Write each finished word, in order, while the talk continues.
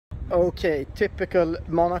Okay, typical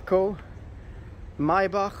Monaco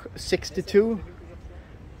Maybach 62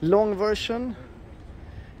 long version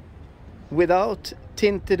without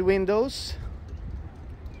tinted windows,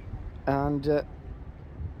 and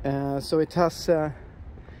so it has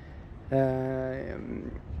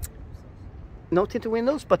no tinted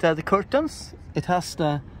windows, but the curtains. It has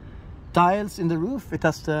the dials in the roof. It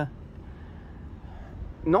has the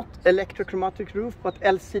not electrochromatic roof but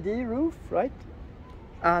LCD roof, right?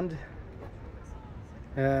 And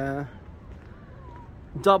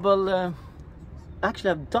actually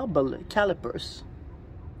have double calipers.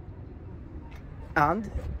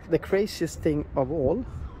 And the craziest thing of all,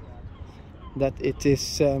 that it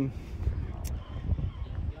is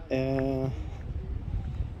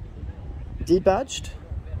debadged,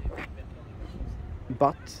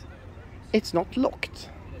 but it's not locked.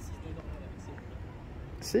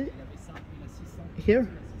 See here,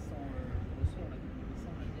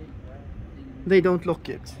 they don't lock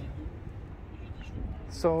it,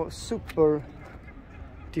 so super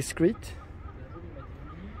discreet.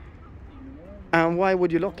 And why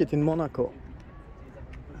would you lock it in Monaco?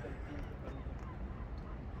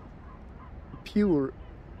 Pure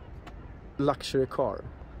luxury car,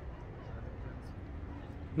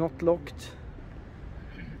 not locked.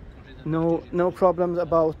 No problems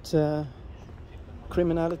about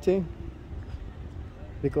criminality,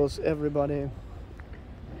 because everybody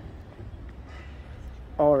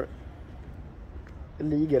are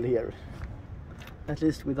legal here, at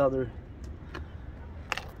least with other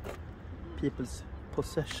people's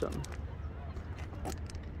possession.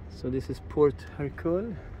 So this is Port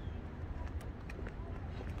Hercule,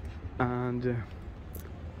 and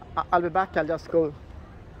I'll be back. I'll just go.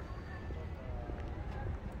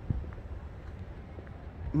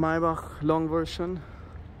 Maybach long version,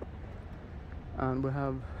 and we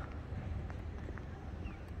have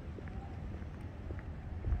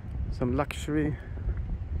some luxury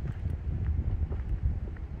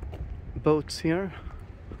boats here.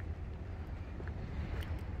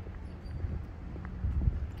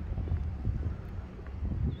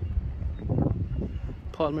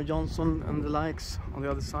 Palmer Johnson and the likes on the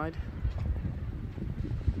other side.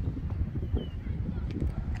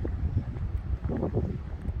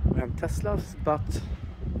 We have Teslas, but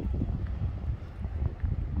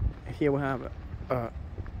here we have a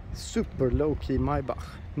super low-key Maybach,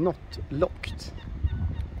 not locked,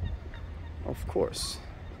 of course.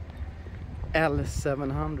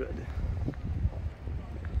 L700.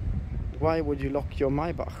 Why would you lock your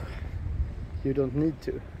Maybach? You don't need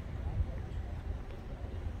to.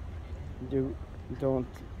 You don't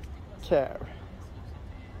care.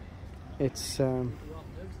 It's